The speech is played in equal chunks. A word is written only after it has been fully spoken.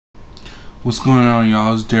What's going on,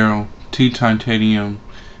 y'all? It's Darrell, Titanium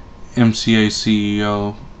MCA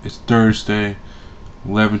CEO. It's Thursday,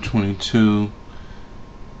 11:22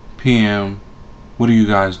 p.m. What are you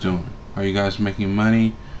guys doing? Are you guys making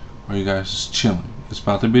money? Or are you guys just chilling? It's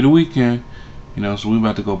about to be the weekend, so we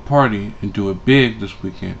about to go party and do it big this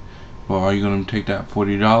weekend. Well, are you going to take that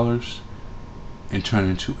 $40 and turn it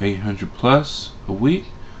into 800 plus a week?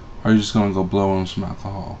 Or are you just going to go blow on some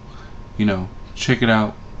alcohol? Check it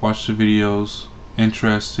out. Watch the videos,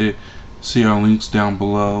 interested, see our links down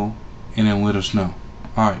below, and then let us know.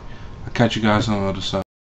 Alright, I'll catch you guys on the other side.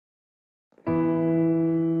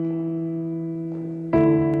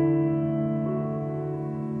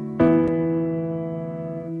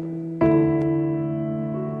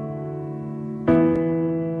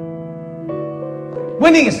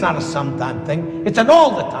 Winning is not a sometime thing, it's an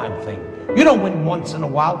all the time thing. You don't win once in a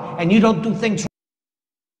while, and you don't do things.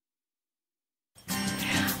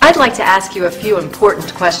 I'd like to ask you a few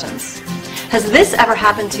important questions. Has this ever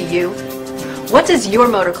happened to you? What does your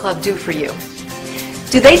motor club do for you?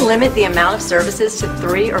 Do they limit the amount of services to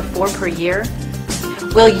 3 or 4 per year?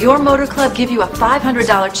 Will your motor club give you a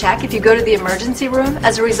 $500 check if you go to the emergency room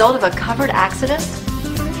as a result of a covered accident?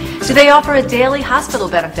 Do they offer a daily hospital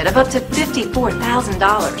benefit of up to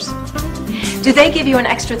 $54,000? Do they give you an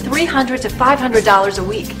extra $300 to $500 a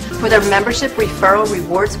week for their membership referral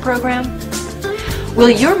rewards program? Will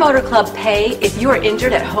your motor club pay if you are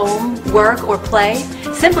injured at home, work, or play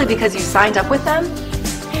simply because you signed up with them?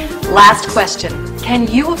 Last question, can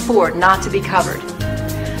you afford not to be covered?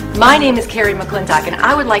 My name is Carrie McClintock, and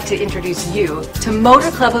I would like to introduce you to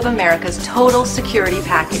Motor Club of America's Total Security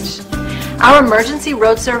Package. Our emergency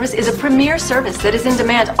road service is a premier service that is in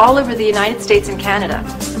demand all over the United States and Canada.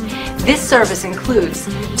 This service includes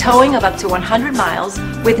towing of up to 100 miles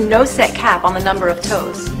with no set cap on the number of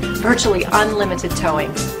tows, virtually unlimited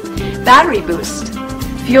towing, battery boost,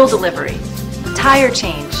 fuel delivery, tire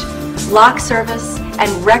change, lock service, and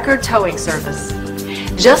record towing service.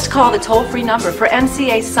 Just call the toll-free number for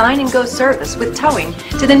MCA Sign and Go service with towing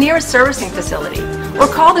to the nearest servicing facility, or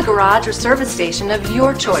call the garage or service station of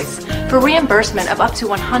your choice for reimbursement of up to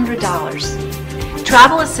 $100.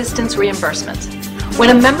 Travel assistance reimbursement. When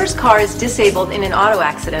a member's car is disabled in an auto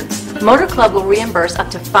accident, Motor Club will reimburse up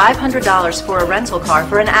to $500 for a rental car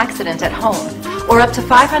for an accident at home, or up to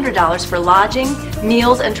 $500 for lodging,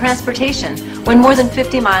 meals, and transportation when more than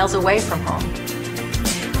 50 miles away from home.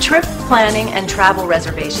 Trip planning and travel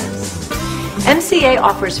reservations. MCA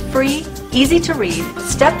offers free, easy-to-read,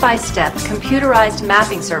 step-by-step computerized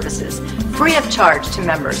mapping services free of charge to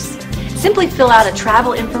members. Simply fill out a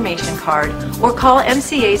travel information card or call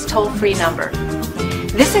MCA's toll-free number.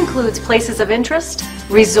 This includes places of interest,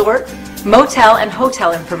 resort, motel, and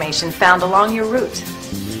hotel information found along your route.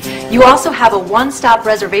 You also have a one-stop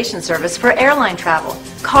reservation service for airline travel,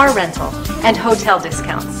 car rental, and hotel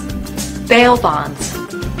discounts. Bail bonds.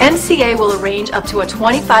 MCA will arrange up to a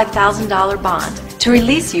 $25,000 bond to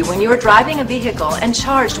release you when you are driving a vehicle and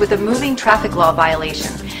charged with a moving traffic law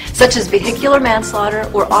violation, such as vehicular manslaughter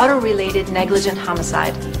or auto-related negligent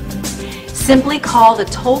homicide. Simply call the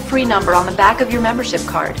toll-free number on the back of your membership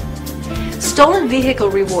card. Stolen vehicle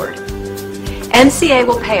reward. MCA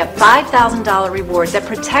will pay a $5,000 reward that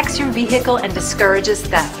protects your vehicle and discourages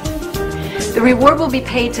theft. The reward will be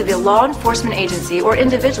paid to the law enforcement agency or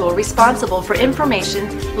individual responsible for information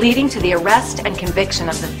leading to the arrest and conviction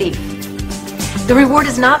of the thief. The reward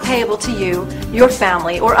is not payable to you, your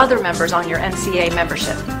family, or other members on your MCA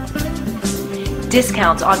membership.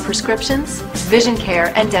 Discounts on prescriptions, vision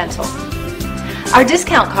care, and dental. Our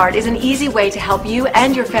discount card is an easy way to help you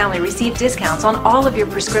and your family receive discounts on all of your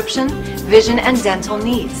prescription, vision, and dental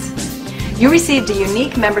needs. You received a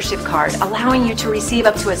unique membership card allowing you to receive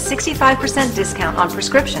up to a 65% discount on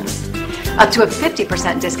prescriptions, up to a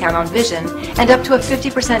 50% discount on vision, and up to a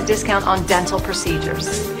 50% discount on dental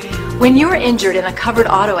procedures. When you are injured in a covered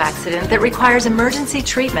auto accident that requires emergency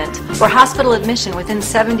treatment or hospital admission within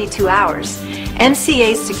 72 hours,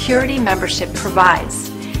 MCA's security membership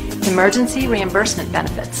provides emergency reimbursement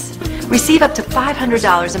benefits. Receive up to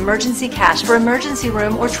 $500 emergency cash for emergency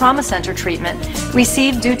room or trauma center treatment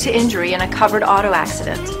received due to injury in a covered auto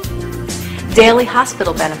accident. Daily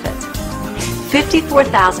hospital benefit.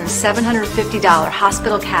 $54,750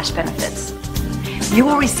 hospital cash benefits. You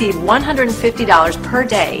will receive $150 per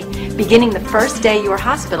day beginning the first day you are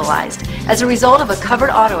hospitalized as a result of a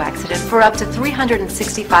covered auto accident for up to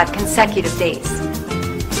 365 consecutive days.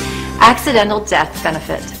 Accidental death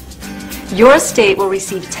benefit. Your estate will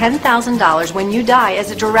receive $10,000 when you die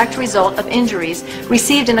as a direct result of injuries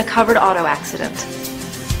received in a covered auto accident.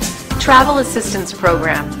 Travel Assistance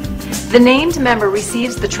Program. The named member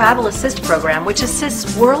receives the Travel Assist program, which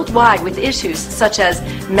assists worldwide with issues such as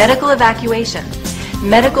medical evacuation,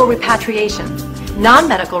 medical repatriation,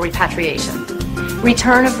 non-medical repatriation,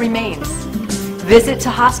 return of remains, visit to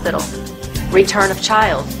hospital, return of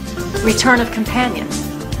child, return of companion.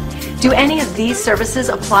 Do any of these services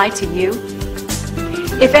apply to you?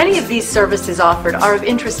 If any of these services offered are of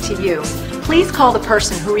interest to you, please call the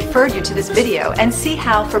person who referred you to this video and see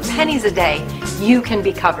how, for pennies a day, you can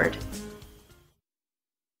be covered.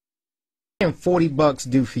 $40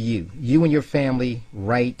 do for you and your family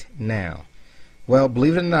right now? Well,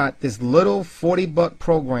 believe it or not, this little $40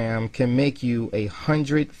 program can make you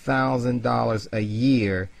 $100,000 a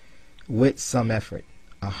year with some effort.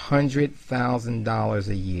 $100,000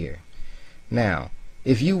 a year. Now,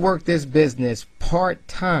 if you work this business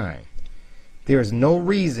part-time, there is no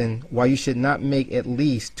reason why you should not make at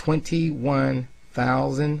least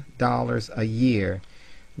 $21,000 a year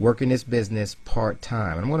working this business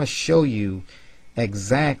part-time. I'm going to show you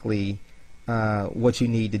exactly what you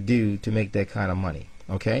need to do to make that kind of money.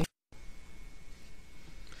 Okay?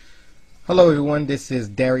 Hello everyone, this is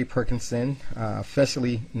Darrell Perkinson,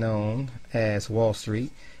 officially known as Wall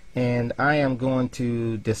Street, and I am going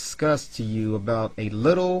to discuss to you about a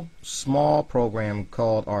little small program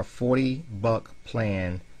called our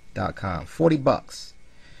 40buckplan.com. $40.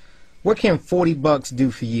 What can $40 do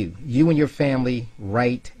for you and your family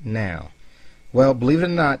right now? Well, believe it or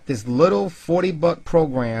not, this little $40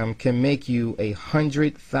 program can make you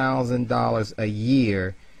 $100,000 a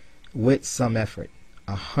year with some effort.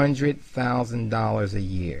 $100,000 a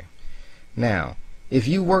year. Now, if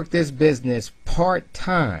you work this business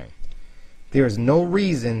part-time, there is no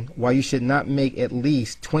reason why you should not make at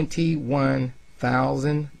least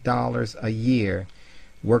 $21,000 a year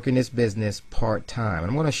working this business part-time.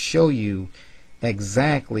 I'm going to show you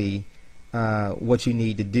exactly what you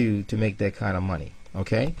need to do to make that kind of money.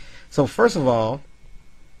 Okay? So first of all,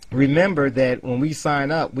 remember that when we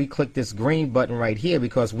sign up, we click this green button right here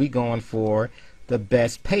because we're going for the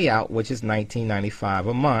best payout, which is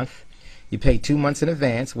 $19.95 a month. You pay 2 months in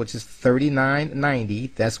advance, which is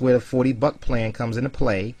 $39.90. That's where the $40 plan comes into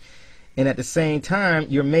play. And at the same time,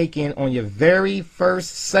 you're making on your very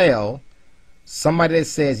first sale somebody that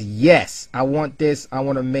says, yes, I want this, I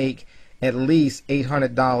want to make at least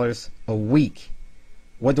 $800 a week.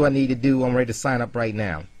 What do I need to do? I'm ready to sign up right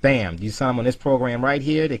now. Bam, you sign up on this program right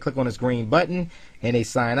here. They click on this green button and they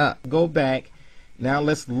sign up. Go back. Now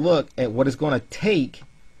let's look at what it's going to take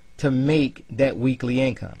to make that weekly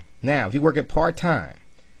income. Now, if you work at part-time,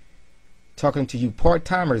 talking to you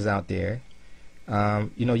part-timers out there,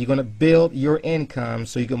 you know, you're going to build your income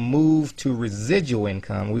so you can move to residual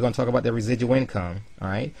income. We're going to talk about the residual income, all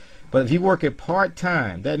right? But if you work at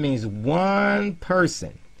part-time, that means one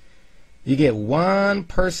person. You get one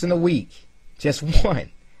person a week, just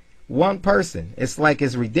one. One person. It's like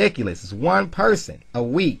it's ridiculous. It's one person a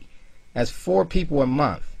week. That's 4 people a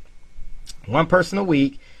month. One person a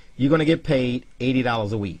week, you're going to get paid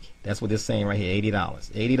 $80 a week. That's what it's saying right here,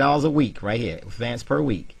 $80. $80 a week right here, advance per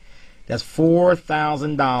week. That's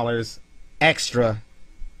 $4,000 extra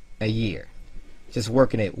a year. Just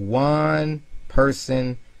working at one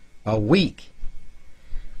person a week.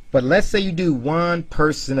 But let's say you do one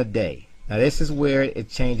person a day. Now this is where it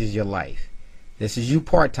changes your life. This is you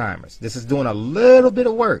part-timers. This is doing a little bit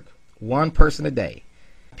of work. One person a day.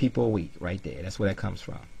 People a week right there. That's where that comes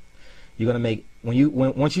from. You're gonna make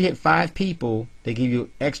once you hit 5 people, they give you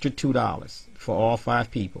extra $2 for all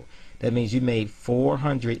 5 people. That means you made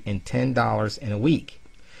 $410 in a week.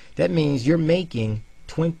 That means you're making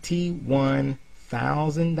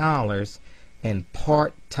 $21,000 in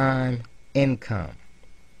part-time income.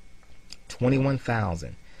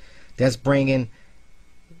 $21,000. That's bringing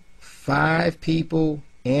 5 people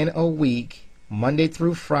in a week, Monday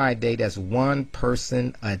through Friday. That's one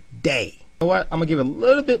person a day. You know what? I'm going to give it a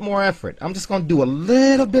little bit more effort. I'm just going to do a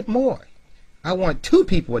little bit more. I want 2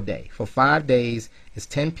 people a day. For 5 days, it's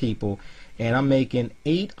 10 people, and I'm making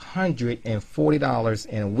 $840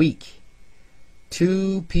 in a week.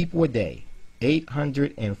 2 people a day,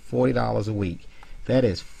 $840 a week. That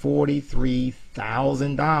is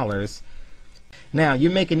 $43,000. Now,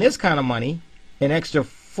 you're making this kind of money, an extra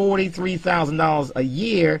 $43,000 a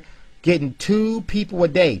year, getting 2 people a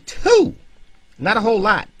day. 2! Not a whole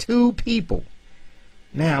lot. 2 people.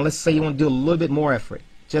 Now, let's say you want to do a little bit more effort.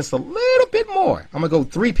 Just a little bit more. I'm going to go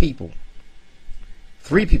 3 people.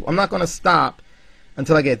 3 people. I'm not going to stop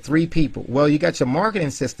until I get 3 people. Well, you got your marketing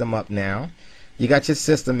system up now. You got your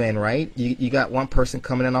system in, right? You got one person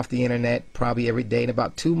coming in off the internet probably every day. In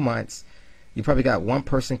about 2 months, you probably got one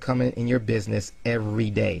person coming in your business every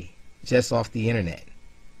day just off the internet.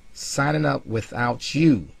 signing up without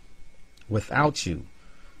you,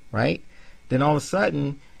 right? Then all of a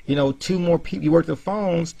sudden, you know, 2 more people, you work the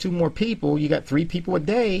phones, 2 more people, you got 3 people a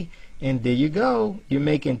day, and there you go. You're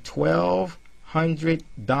making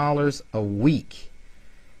 $1,200 a week.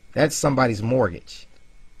 That's somebody's mortgage.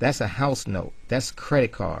 That's a house note. That's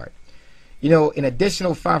credit card. You know, an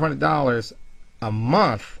additional $500 a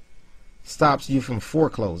month stops you from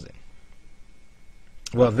foreclosing.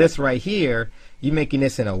 Well, this right here, you're making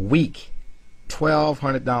this in a week,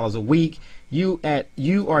 $1,200 a week. You are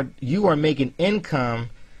making income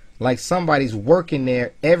like somebody's working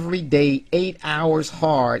there every day, 8 hours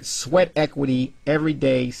hard, sweat equity every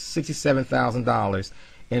day, $67,000,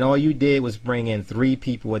 and all you did was bring in 3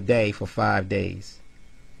 people a day for 5 days.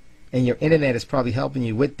 And your internet is probably helping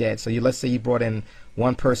you with that. So let's say you brought in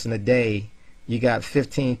 1 person a day, you got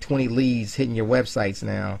 15, 20 leads hitting your websites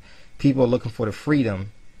now. People are looking for the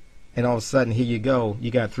freedom, and all of a sudden, here you go.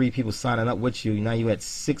 You got 3 people signing up with you. Now you at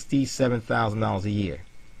 $67,000 a year.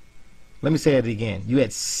 Let me say that again. You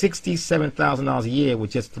had $67,000 a year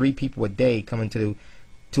with just 3 people a day coming to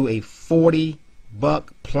a $40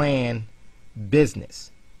 plan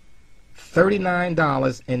business.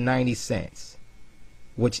 $39.90,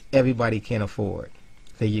 which everybody can afford.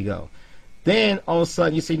 There you go. Then all of a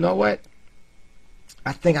sudden you say, you know what?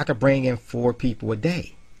 I think I could bring in 4 people a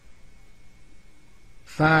day.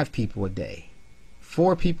 5 people a day.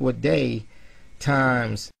 4 people a day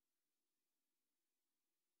times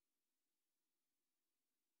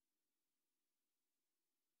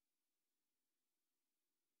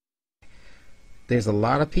there's a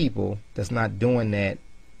lot of people that's not doing that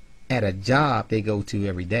at a job they go to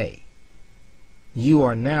every day. You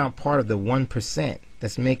are now part of the 1%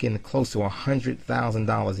 that's making close to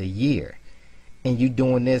 $100,000 a year, and you're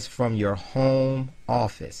doing this from your home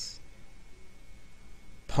office,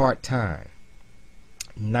 part-time,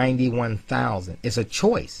 $91,000. It's a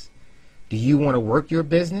choice. Do you want to work your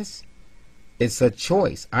business? It's a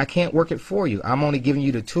choice. I can't work it for you. I'm only giving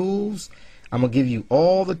you the tools. I'm going to give you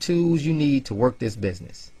all the tools you need to work this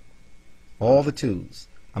business. All the tools.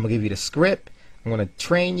 I'm going to give you the script. I'm going to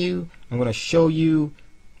train you. I'm going to show you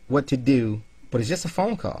what to do. But it's just a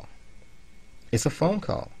phone call. It's a phone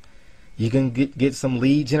call. You can get some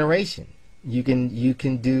lead generation. You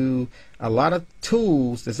can do a lot of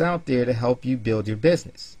tools that's out there to help you build your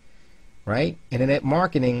business. Right? Internet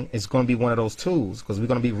marketing is going to be one of those tools because we're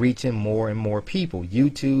going to be reaching more and more people.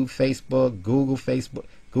 YouTube, Facebook, Google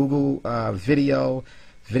video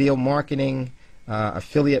marketing,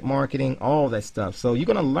 affiliate marketing, all that stuff. So you're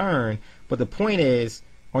going to learn, but the point is,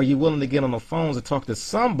 are you willing to get on the phones and talk to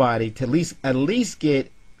somebody to at least get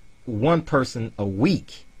 1 person a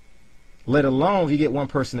week? Let alone if you get 1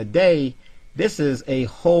 person a day, this is a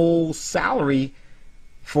whole salary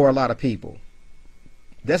for a lot of people.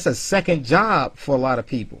 That's a second job for a lot of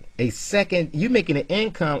people. You're making an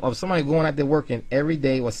income of somebody going out there working every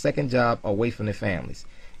day or a second job away from their families.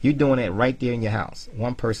 You're doing it right there in your house,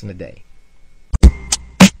 1 person a day.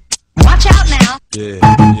 Watch out now. Yeah.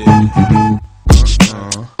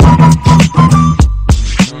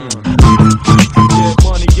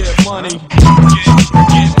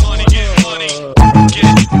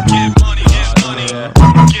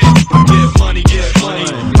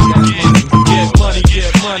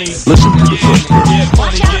 Get money. Listen,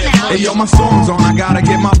 hey yo, my song's on. I gotta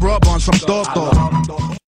get my grub on some thought.